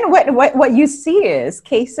because then what you see is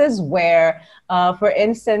cases where, for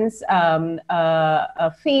instance,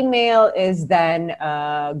 a female is then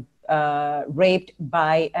raped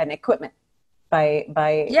by an equipment,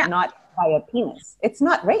 not by a penis. It's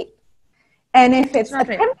not rape. And if it's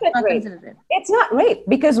attempted rape, it's not rape,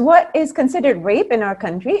 because what is considered rape in our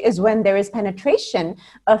country is when there is penetration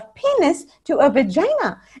of penis to a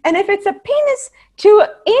vagina. And if it's a penis to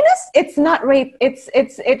anus, it's not rape.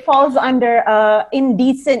 It falls under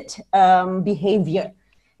indecent behavior.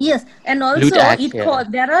 Yes, and also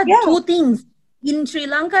there are two things. In Sri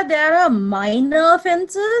Lanka, there are minor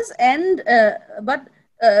offenses and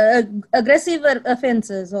aggressive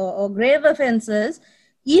offenses or grave offenses.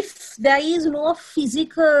 If there is no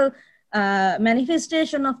physical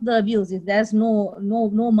manifestation of the abuse, if there's no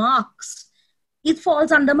marks, it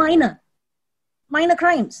falls under minor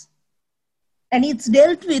crimes, and it's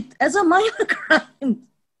dealt with as a minor crime.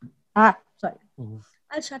 Sorry,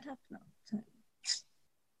 I'll shut up now. Sorry.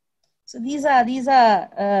 So these are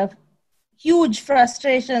huge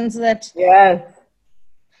frustrations that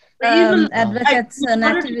advocates and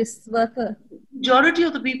activists work. Majority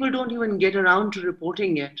of the people don't even get around to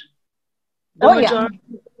reporting it. The majority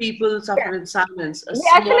of people suffer in silence. We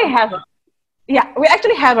actually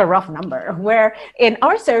have a rough number where in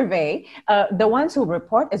our survey, the ones who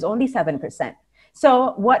report is only 7%.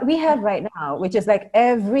 So what we have right now, which is like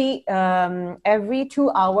every 2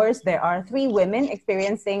 hours, there are 3 women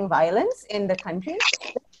experiencing violence in the country.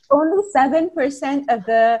 Only 7% of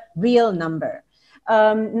the real number.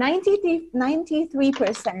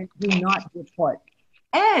 93% do not report.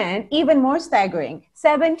 And even more staggering,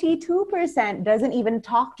 72% doesn't even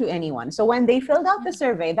talk to anyone. So when they filled out the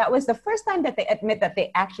survey, that was the first time that they admit that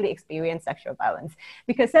they actually experienced sexual violence,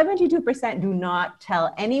 because 72% do not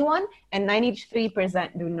tell anyone and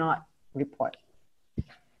 93% do not report.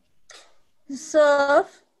 So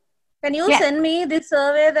can you send me the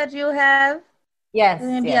survey that you have? Yes.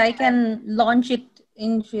 Maybe I can launch it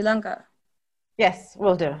in Sri Lanka. Yes,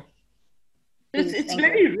 we'll do. It's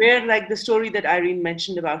very rare, like the story that Irene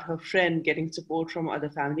mentioned about her friend getting support from other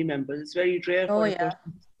family members. It's very rare for a person to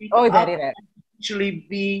speak up, actually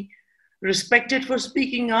be respected for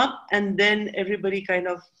speaking up, and then everybody kind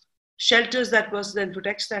of shelters that person and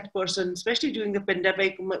protects that person, especially during the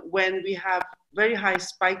pandemic when we have very high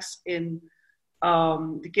spikes in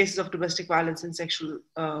the cases of domestic violence and sexual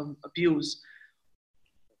abuse.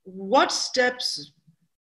 What steps?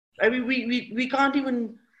 I mean, we can't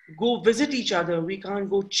even go visit each other. We can't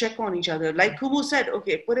go check on each other. Like Kumu said,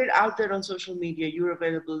 okay, put it out there on social media. You're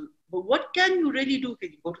available. But what can you really do?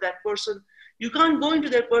 Can you go to that person? You can't go into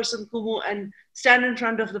that person, Kumu, and stand in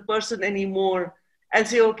front of the person anymore and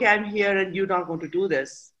say, okay, I'm here and you're not going to do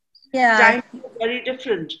this. Yeah, Time is very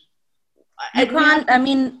different. you And we have can't, to I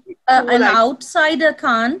mean, whole an idea. outsider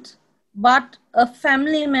can't, but a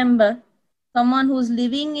family member, someone who's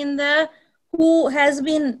living in there, who has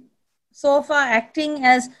been so far acting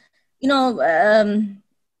as, you know,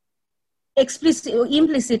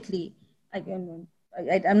 implicitly,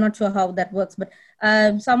 I'm not sure how that works, but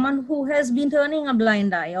someone who has been turning a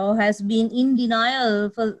blind eye or has been in denial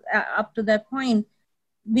for up to that point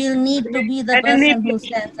will need to be the An person who enabler,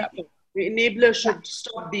 stands up. the enabler should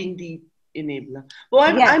stop being the enabler.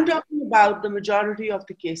 Well, Yeah. I'm talking about the majority of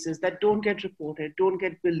the cases that don't get reported, don't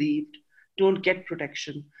get believed, don't get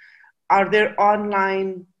protection. Are there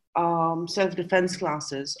online self-defense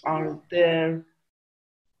classes? Are there,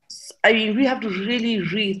 I mean, we have to really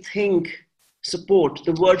rethink support.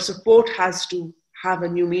 The word support has to have a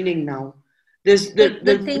new meaning now. The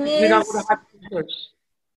thing We're not going to is, have teachers.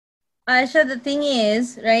 Aisha, the thing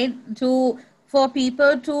is, right, for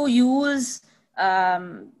people to use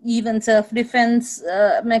even self-defense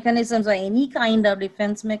mechanisms or any kind of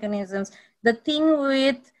defense mechanisms, the thing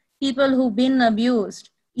with people who've been abused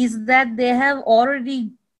is that they have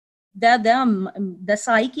already, the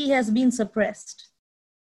psyche has been suppressed,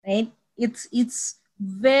 right? It's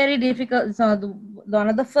very difficult. So one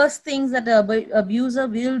of the first things that the abuser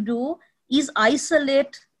will do is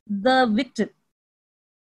isolate the victim,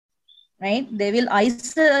 right? They will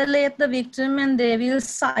isolate the victim and they will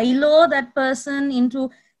silo that person into,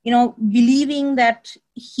 you know, believing that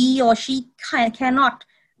he or she cannot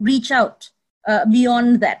reach out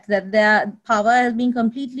beyond that their power has been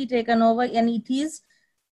completely taken over. And it is,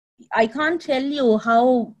 I can't tell you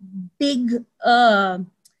how big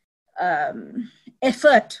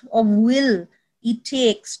effort of will it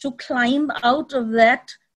takes to climb out of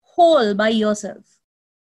that hole by yourself.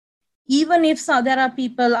 Even if there are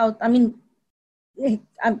people out, I mean,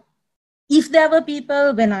 if there were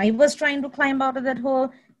people when I was trying to climb out of that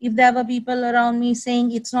hole, if there were people around me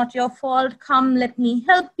saying, it's not your fault, come, let me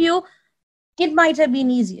help you, it might have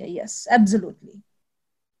been easier. Yes, absolutely.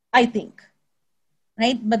 I think,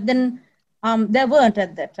 right? But then there weren't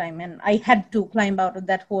at that time, and I had to climb out of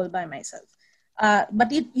that hole by myself.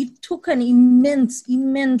 But it took an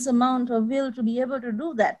immense amount of will to be able to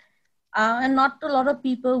do that. And not a lot of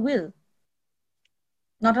people will.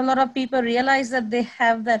 Not a lot of people realize that they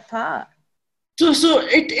have that power. So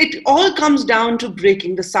it all comes down to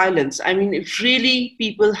breaking the silence. I mean, if really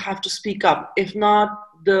people have to speak up, if not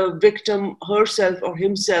the victim herself or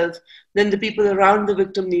himself, then the people around the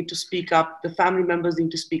victim need to speak up, the family members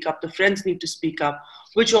need to speak up, the friends need to speak up,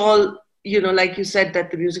 which all, you know, like you said,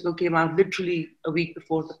 that the musical came out literally a week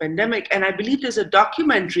before the pandemic. And I believe there's a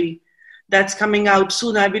documentary that's coming out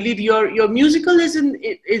soon. I believe your musical is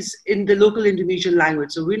in the local Indonesian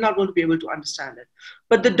language, so we're not going to be able to understand it.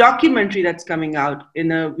 But the documentary that's coming out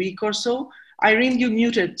in a week or so, Irene, you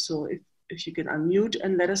muted, so if you can unmute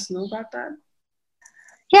and let us know about that.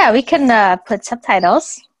 Yeah, we can put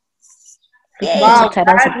subtitles. Wow,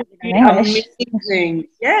 that would be amazing.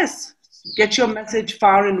 Yes, get your message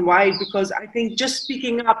far and wide, because I think just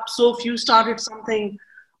speaking up, so few started something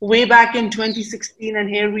way back in 2016, and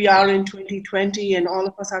here we are in 2020, and all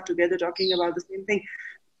of us are together talking about the same thing.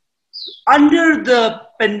 Under the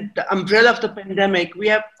umbrella of the pandemic, we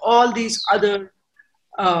have all these other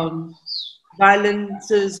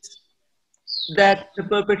violences that the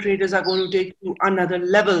perpetrators are going to take to another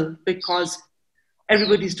level because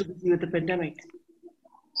everybody's too busy with the pandemic.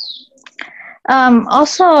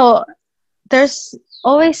 Also, there's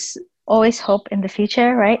always hope in the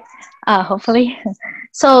future, right? Hopefully.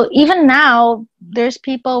 So even now, there's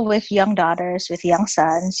people with young daughters, with young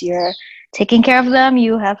sons. You're taking care of them.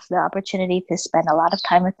 You have the opportunity to spend a lot of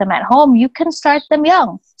time with them at home. You can start them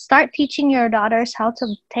young. Start teaching your daughters how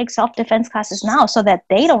to take self-defense classes now so that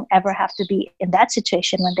they don't ever have to be in that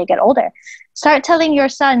situation when they get older. Start telling your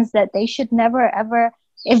sons that they should never, ever,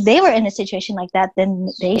 if they were in a situation like that, then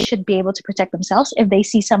they should be able to protect themselves. If they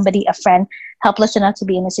see somebody, a friend, helpless enough to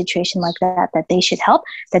be in a situation like that, that they should help,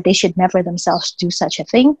 that they should never themselves do such a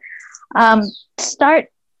thing.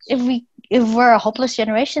 If we're a hopeless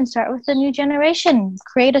generation, start with the new generation.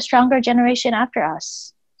 Create a stronger generation after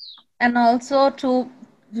us. And also to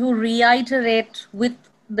reiterate with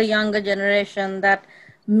the younger generation that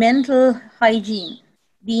mental hygiene,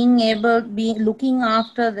 looking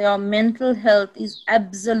after their mental health is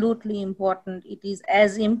absolutely important. It is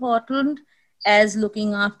as important as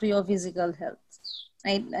looking after your physical health,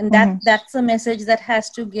 right? And that's a message that has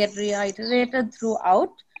to get reiterated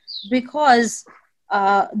throughout, because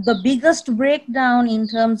the biggest breakdown in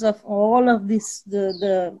terms of all of this,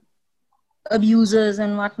 the abusers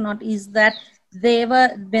and whatnot, is that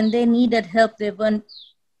when they needed help, they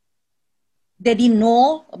didn't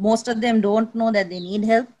know. Most of them don't know that they need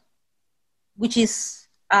help, which is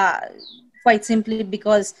quite simply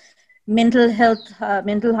because mental health,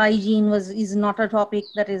 mental hygiene is not a topic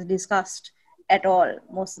that is discussed at all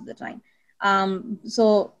most of the time.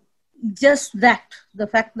 So just that, the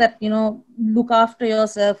fact that, look after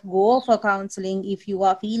yourself, go for counseling if you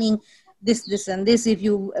are feeling this and this. If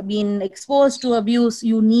you've been exposed to abuse,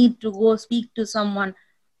 you need to go speak to someone.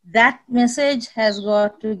 That message has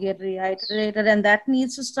got to get reiterated, and that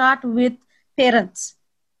needs to start with parents.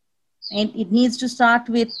 And it needs to start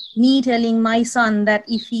with me telling my son that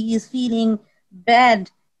if he is feeling bad,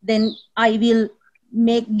 then I will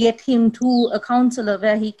get him to a counselor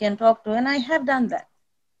where he can talk to. And I have done that.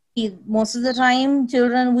 Most of the time,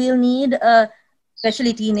 children will need,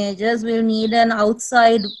 especially teenagers, will need an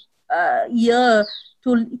outside ear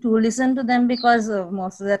to listen to them, because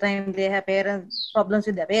most of the time they have problems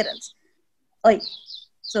with their parents.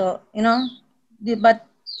 So, but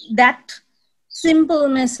that simple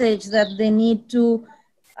message that they need to,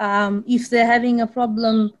 if they're having a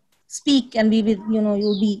problem, speak, and we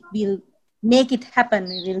will, we'll make it happen.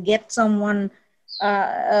 We will get someone,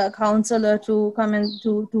 a counselor to come and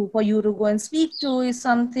for you to go and speak to, is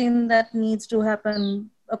something that needs to happen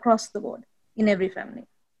across the board in every family.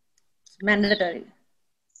 It's mandatory.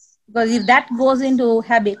 Because if that goes into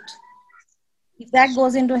habit,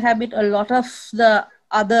 a lot of the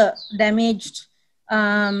other damaged,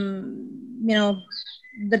 the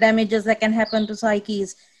damages that can happen to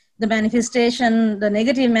psyches, the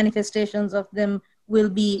negative manifestations of them will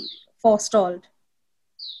be forestalled.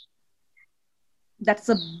 That's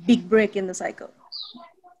a big break in the cycle.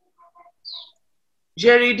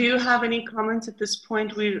 Jerry, do you have any comments at this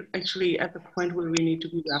point? We're actually at the point where we need to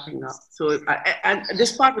be wrapping up. So, and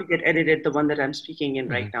this part will get edited, the one that I'm speaking in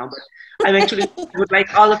right now, but I actually would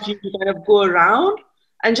like all of you to kind of go around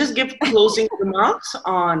and just give closing remarks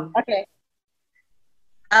on. Okay.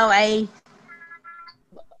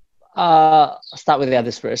 I'll start with the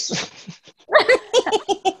others first.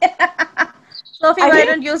 Sophie, why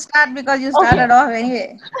don't you start, because you started off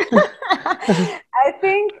anyway. I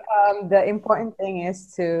think the important thing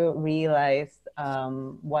is to realize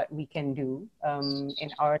what we can do in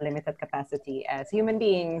our limited capacity as human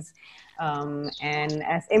beings and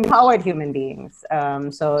as empowered human beings,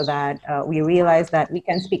 so that we realize that we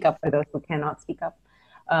can speak up for those who cannot speak up.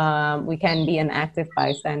 We can be an active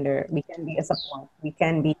bystander. We can be a support. We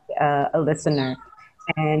can be a listener,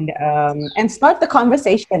 and start the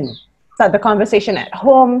conversation. Start the conversation at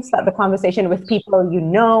home. Start the conversation with people you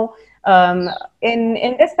know.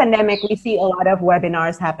 In this pandemic, we see a lot of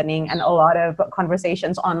webinars happening and a lot of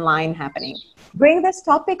conversations online happening. Bring this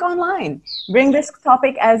topic online. Bring this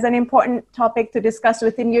topic as an important topic to discuss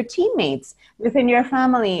within your teammates, within your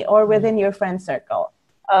family, or within your friend circle.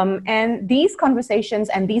 And these conversations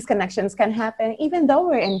and these connections can happen even though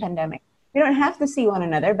we're in pandemic. We don't have to see one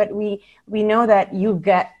another, but we know that you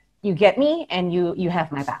get me and you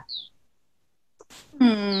have my back.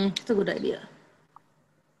 It's a good idea.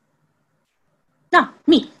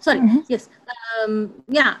 Me. Sorry. Mm-hmm. Yes.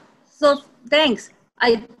 Yeah. So thanks.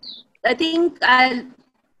 I think I'll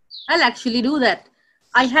actually do that.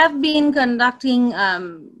 I have been conducting.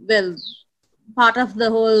 Part of the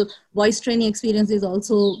whole voice training experience is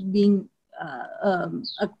also being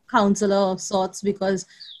a counselor of sorts, because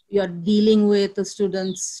you're dealing with the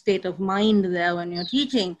student's state of mind there when you're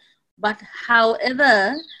teaching. But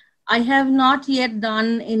however, I have not yet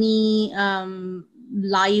done any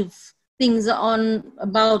live things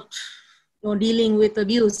about dealing with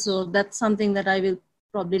abuse. So that's something that I will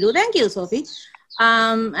probably do. Thank you, Sophie.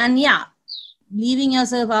 And yeah, leaving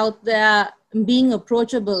yourself out there, being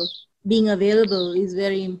approachable, being available is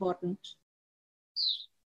very important.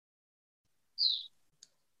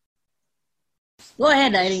 Go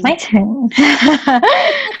ahead, Irene. My turn.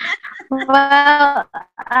 Well,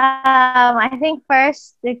 I think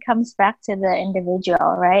first it comes back to the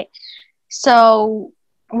individual, right? So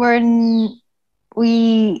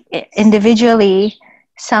we individually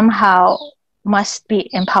somehow must be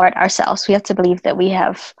empowered ourselves. We have to believe that we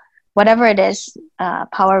have, whatever it is,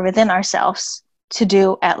 power within ourselves to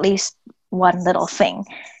do at least one little thing.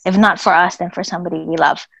 If not for us, then for somebody we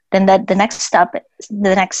love. Then the next step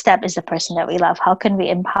is the person that we love. How can we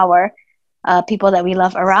empower people that we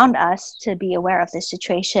love around us to be aware of this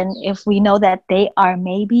situation? If we know that they are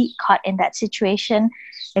maybe caught in that situation,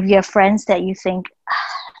 if you have friends that you think,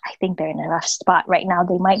 I think they're in a rough spot right now,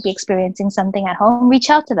 they might be experiencing something at home, reach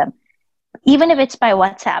out to them. even if it's by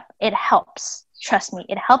WhatsApp, it helps. Trust me,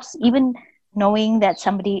 it helps, even knowing that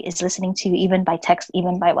somebody is listening to you, even by text,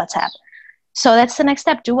 even by WhatsApp. So that's the next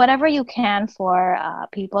step. Do whatever you can for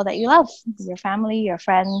people that you love, your family, your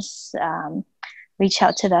friends. Reach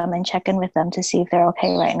out to them and check in with them to see if they're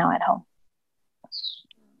okay right now at home.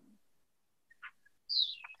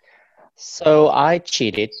 So I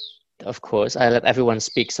cheated, of course. I let everyone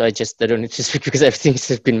speak, so I don't need to speak because everything's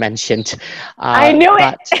has been mentioned. I knew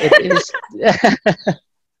but it is.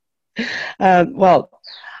 Well,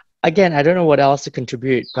 again, I don't know what else to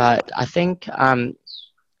contribute, but I think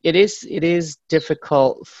it is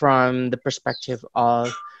difficult from the perspective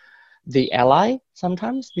of the ally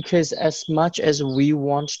sometimes, because as much as we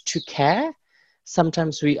want to care,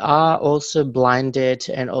 sometimes we are also blinded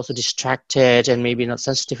and also distracted and maybe not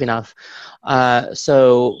sensitive enough.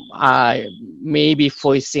 So I may be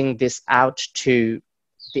voicing this out to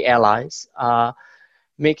the allies.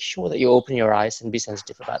 Make sure that you open your eyes and be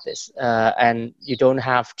sensitive about this. And you don't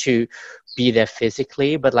have to be there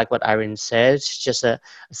physically, but like what Irene said, just a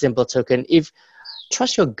simple token. If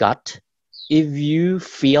trust your gut. If you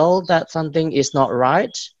feel that something is not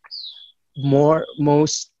right,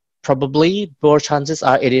 most probably more chances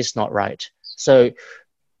are it is not right. So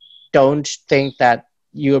don't think that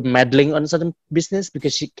you're meddling on certain business,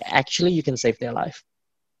 because you can save their life.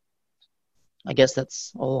 I guess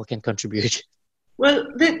that's all I can contribute.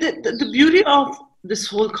 Well, the beauty of this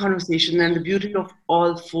whole conversation and the beauty of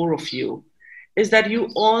all four of you is that you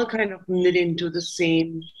all kind of knit into the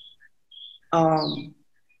same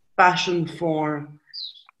passion for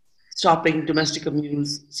stopping domestic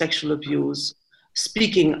abuse, sexual abuse,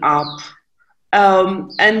 speaking up.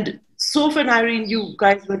 And Soph and Irene, you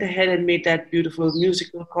guys went ahead and made that beautiful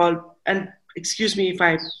musical called, and excuse me if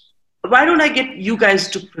why don't I get you guys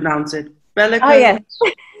to pronounce it? Belaka? Oh, yes.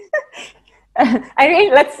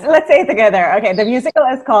 Irene, let's say it together. Okay, the musical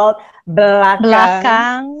is called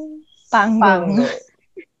Belakang Panggung.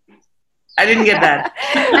 I didn't get that.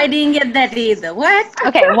 I didn't get that either. What?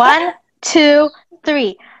 Okay, 1, 2,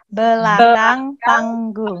 3. Belakang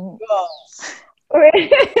Panggung.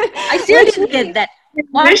 I still didn't get that.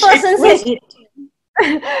 One person said it.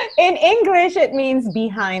 In English, it means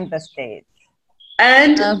behind the stage.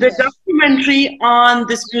 And the documentary on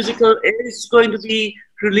this musical is going to be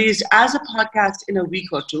released as a podcast in a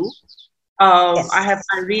week or two. Yes. I have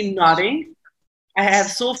Irene nodding. I have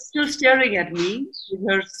Soph still staring at me with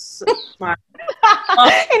her smile.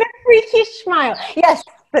 In a freaky smile. Yes,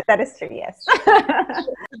 that is true, yes.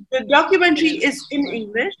 The documentary is in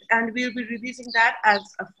English, and we'll be releasing that as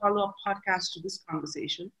a follow-up podcast to this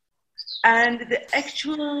conversation. And the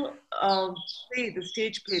actual play, the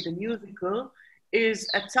stage play, the musical, is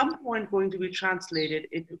at some point going to be translated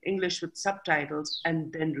into English with subtitles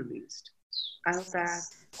and then released. I hope that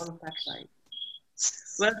all of that right.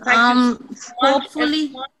 Well, thank you.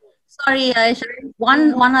 Hopefully, sorry, Aisha.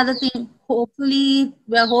 One other thing. Hopefully,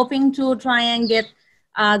 we are hoping to try and get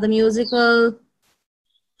the musical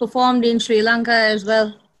performed in Sri Lanka as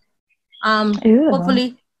well.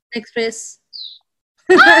 Hopefully, Express.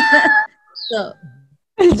 So,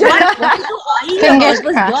 what was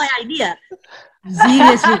your idea?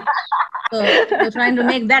 Seriously. So, we're trying to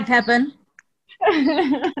make that happen.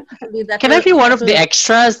 Can I be one of the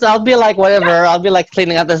extras? I'll be like whatever. I'll be like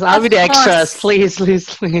cleaning up this. I'll be the extras. Please.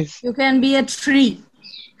 You can be a tree.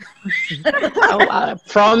 I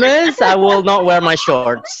promise I will not wear my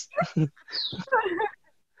shorts.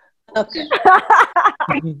 Okay.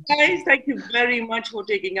 Guys, thank you very much for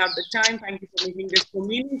taking out the time. Thank you for making this so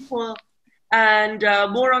meaningful. And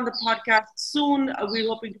more on the podcast soon. We're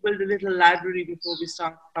hoping to build a little library before we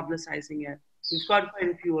start publicizing it. We've got quite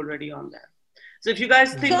a few already on there. So if you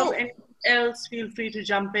guys think of anything else, feel free to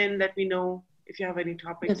jump in. Let me know if you have any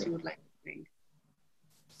topics you would like to think.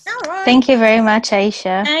 All right. Thank you very much,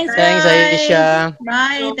 Aisha. Thanks, Aisha.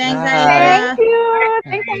 Bye. Thanks, Thank Aisha. you.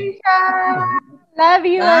 Thanks, Aisha. Love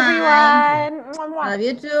you, everyone. Love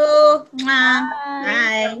you too.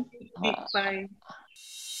 Bye. Bye.